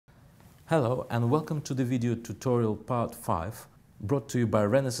Hello and welcome to the video tutorial part 5 brought to you by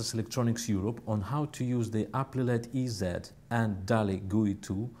Renesas Electronics Europe on how to use the Applilet EZ and DALI GUI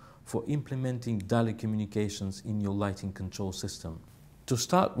tool for implementing DALI communications in your lighting control system. To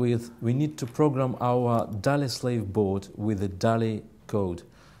start with, we need to program our DALI slave board with the DALI code.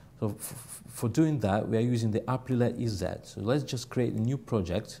 So for doing that, we are using the Applilet EZ. So let's just create a new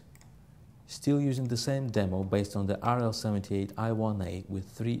project. Still using the same demo based on the RL78 I1A with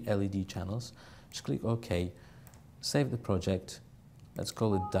 3 LED channels. Just click OK, save the project, let's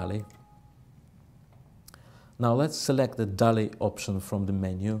call it DALI. Now let's select the DALI option from the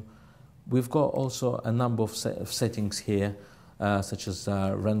menu. We've got also a number of settings here, such as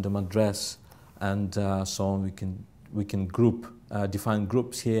random address and so on. We can define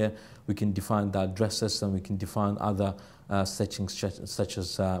groups here, we can define the addresses, and we can define other settings such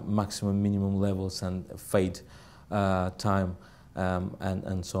as maximum, minimum levels and fade time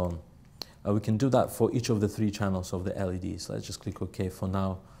and so on. We can do that for each of the 3 channels of the LEDs. Let's just click OK for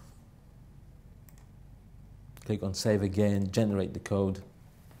now. Click on Save again, generate the code.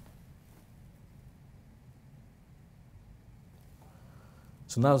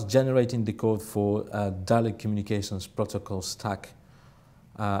 So now it's generating the code for DALI communications protocol stack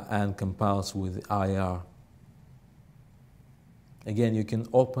and compiles with IAR. Again, you can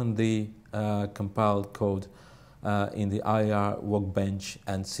open the compiled code in the IAR Workbench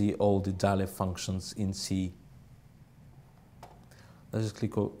and see all the DALI functions in C. Let's just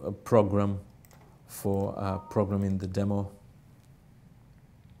click on Program for programming the demo.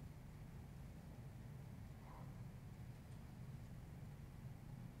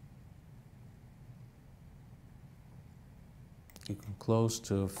 Click on Close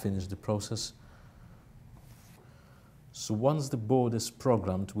to finish the process. So once the board is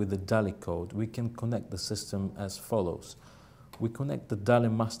programmed with the DALI code, we can connect the system as follows. We connect the DALI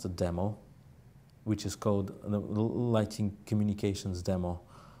master demo, which is called the lighting communications demo,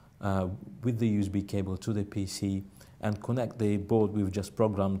 with the USB cable to the PC, and connect the board we've just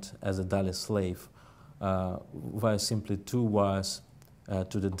programmed as a DALI slave via simply 2 wires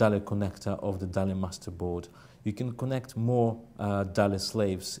to the DALI connector of the DALI master board. You can connect more DALI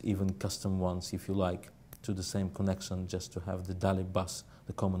slaves, even custom ones if you like, to the same connection, just to have the DALI bus,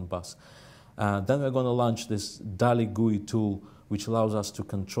 the common bus. Then we're going to launch this DALI GUI tool, which allows us to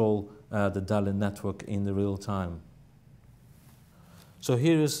control the DALI network in the real time. So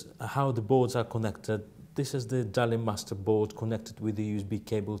here is how the boards are connected. This is the DALI master board connected with the USB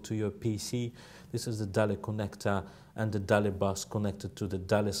cable to your PC. This is the DALI connector and the DALI bus connected to the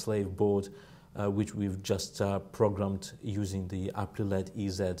DALI slave board, which we've just programmed using the Applilet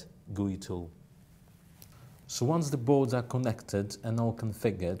EZ GUI tool. So once the boards are connected and all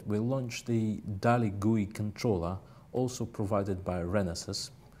configured, we'll launch the DALI GUI controller, also provided by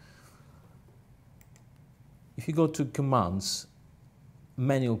Renesas. If you go to Commands,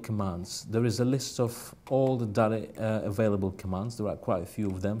 Manual Commands, there is a list of all the DALI available commands. There are quite a few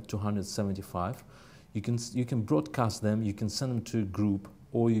of them, 275. You can broadcast them, you can send them to a group,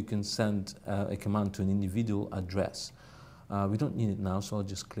 or you can send a command to an individual address. We don't need it now, so I'll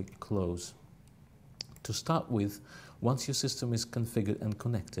just click Close. To start with, once your system is configured and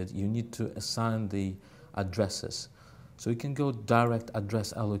connected, you need to assign the addresses. So you can go direct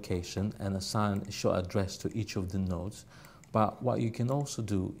address allocation and assign a short address to each of the nodes. But what you can also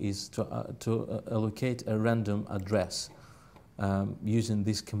do is to allocate a random address using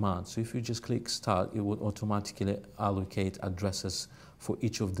this command. So if you just click Start, it would automatically allocate addresses for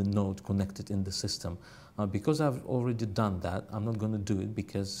each of the nodes connected in the system. Because I've already done that, I'm not going to do it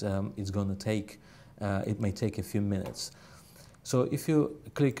because it's going to take it may take a few minutes. So if you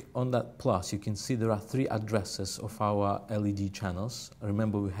click on that plus, you can see there are 3 addresses of our LED channels.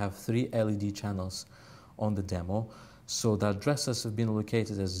 Remember, we have 3 LED channels on the demo. So the addresses have been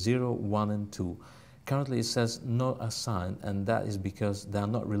located as 0, 1 and 2. Currently it says not assigned, and that is because they are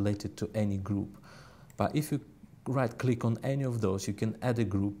not related to any group. But if you right click on any of those, you can add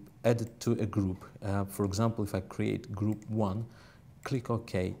it to a group. For example, if I create group 1, click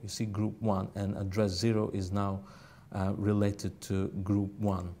OK, you see group 1, and address 0 is now related to group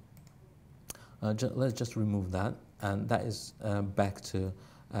 1. Let's just remove that, and that is back to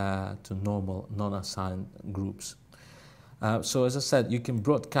normal non-assigned groups. So as I said, you can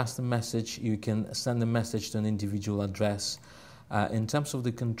broadcast a message, you can send a message to an individual address. In terms of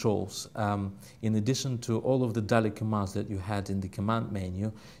the controls, in addition to all of the DALI commands that you had in the command menu,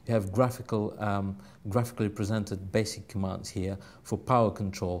 you have graphically presented basic commands here for power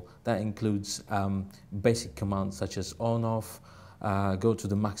control. That includes basic commands such as on-off, go to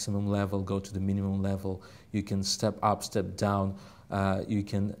the maximum level, go to the minimum level. You can step up, step down, you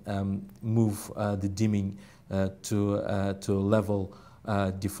can move the dimming to a level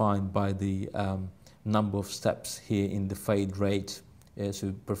defined by the number of steps here in the fade rate.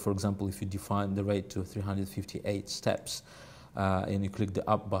 So, for example, if you define the rate to 358 steps and you click the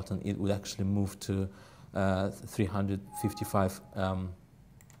up button, it would actually move to 355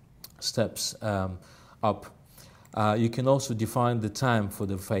 steps up. You can also define the time for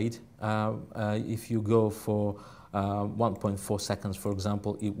the fade. If you go for 1.4 seconds, for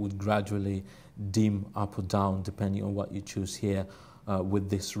example, it would gradually dim up or down depending on what you choose here with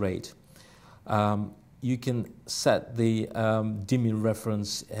this rate. You can set the dimming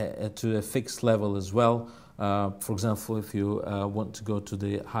reference to a fixed level as well. For example, if you want to go to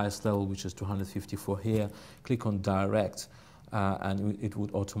the highest level, which is 254 here, click on direct and it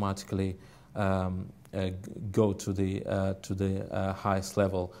would automatically go to the highest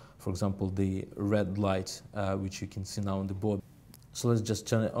level. For example, the red light, which you can see now on the board. So let's just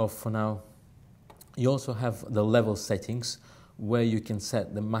turn it off for now. You also have the level settings, where you can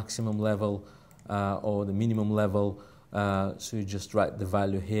set the maximum level or the minimum level. So you just write the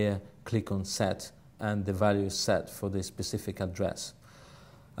value here, click on set, and the value is set for the specific address.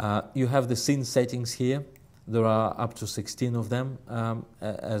 You have the scene settings here. There are up to 16 of them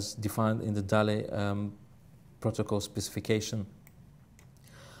as defined in the DALI protocol specification.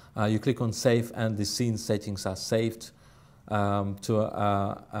 You click on save and the scene settings are saved to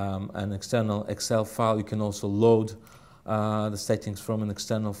an external Excel file. You can also load the settings from an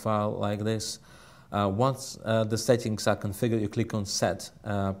external file like this. Once the settings are configured, you click on set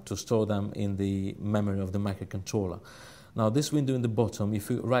to store them in the memory of the microcontroller. Now this window in the bottom, if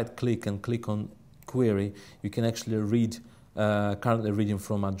you right click and click on query, you can actually read, currently reading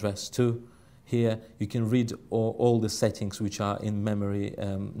from address 2. Here you can read all the settings which are in memory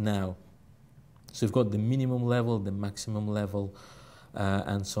now. So you've got the minimum level, the maximum level,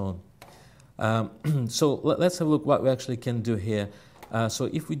 and so on. So let's have a look what we actually can do here. So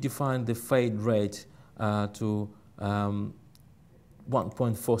if we define the fade rate to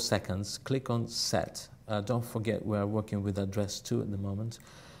 1.4 seconds, click on set. Don't forget we are working with address 2 at the moment.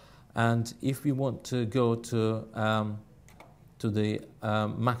 And if we want to go to the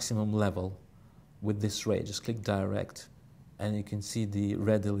maximum level with this rate, just click direct, and you can see the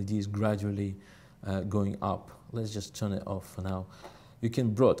red LEDs gradually going up. Let's just turn it off for now. You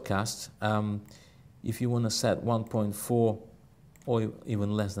can broadcast. If you want to set 1.4 or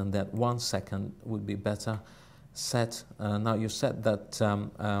even less than that, 1 second would be better. Set. Now you set that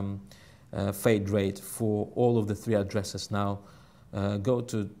fade rate for all of the 3 addresses now. Go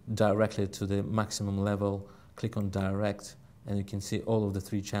directly to the maximum level, click on direct, and you can see all of the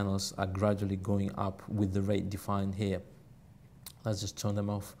 3 channels are gradually going up with the rate defined here. Let's just turn them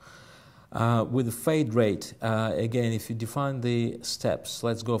off. With the fade rate, again, if you define the steps,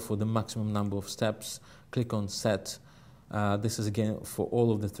 let's go for the maximum number of steps, click on set. This is again for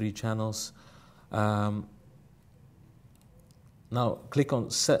all of the 3 channels. Now click on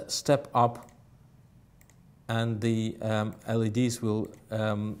step up, and the LEDs will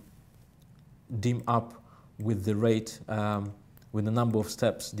dim up with the rate, with the number of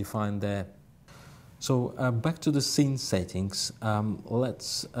steps defined there. So back to the scene settings.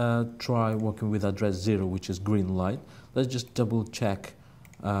 Let's try working with address 0, which is green light. Let's just double check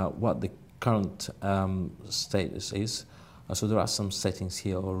what the current status is. So there are some settings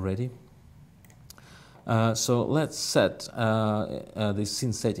here already. So let's set the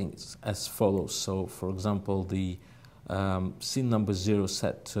scene settings as follows. So for example, the scene number 0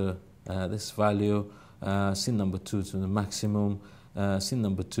 set to this value, scene number 2 to the maximum, scene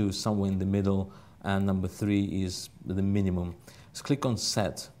number 2 somewhere in the middle, and number 3 is the minimum. So click on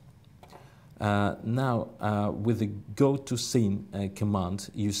set. Now with the go to scene command,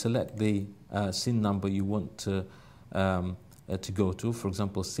 you select the scene number you want to go to. For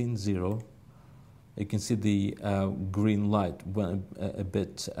example, scene 0. You can see the green light went a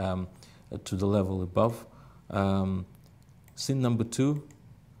bit to the level above. Scene number 2,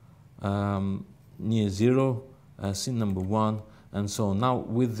 near 0, scene number 1, and so on. Now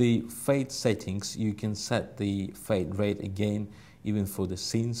with the fade settings, you can set the fade rate again, even for the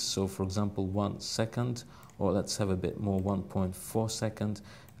scenes. So for example, 1 second, or let's have a bit more, 1.4 second.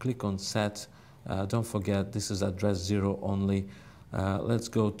 Click on set. Don't forget, this is address 0 only. Let's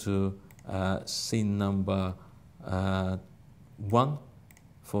go to scene number 1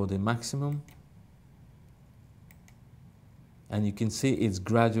 for the maximum, and you can see it's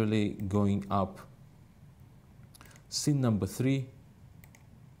gradually going up. Scene number 3,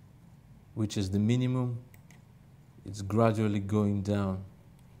 which is the minimum, it's gradually going down.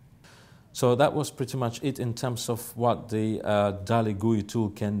 So that was pretty much it in terms of what the DALI GUI tool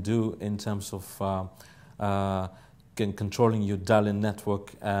can do in terms of controlling your DALI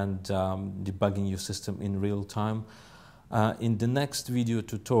network and debugging your system in real time. In the next video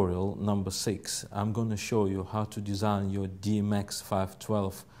tutorial, number 6, I'm going to show you how to design your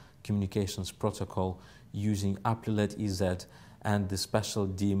DMX512 communications protocol using Applilet EZ and the special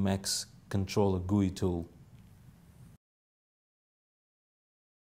DMX controller GUI tool.